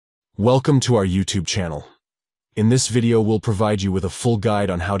Welcome to our YouTube channel. In this video, we'll provide you with a full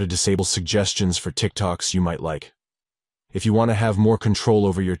guide on how to disable suggestions for TikToks you might like. If you want to have more control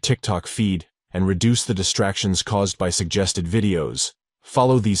over your TikTok feed and reduce the distractions caused by suggested videos,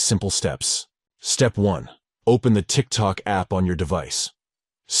 follow these simple steps. Step 1. Open the TikTok app on your device.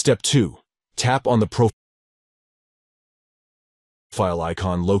 Step 2. Tap on the profile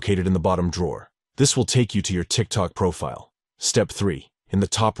icon located in the bottom drawer. This will take you to your TikTok profile. Step 3. In the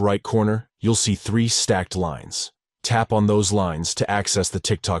top right corner, you'll see 3 stacked lines. Tap on those lines to access the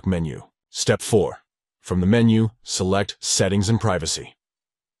TikTok menu. Step 4. From the menu, select Settings and Privacy.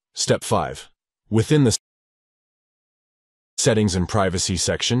 Step 5. Within the Settings and Privacy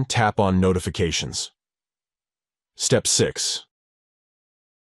section, tap on Notifications. Step 6.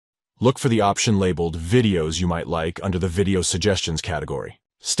 Look for the option labeled Videos you might like under the Video Suggestions category.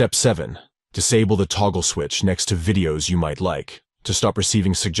 Step 7. Disable the toggle switch next to Videos you might like to stop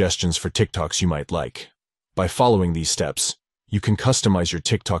receiving suggestions for TikToks you might like. By following these steps, you can customize your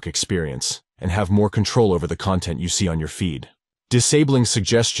TikTok experience and have more control over the content you see on your feed. Disabling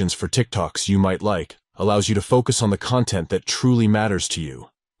suggestions for TikToks you might like allows you to focus on the content that truly matters to you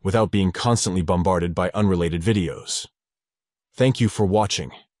without being constantly bombarded by unrelated videos. Thank you for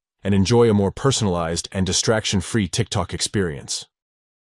watching, and enjoy a more personalized and distraction-free TikTok experience.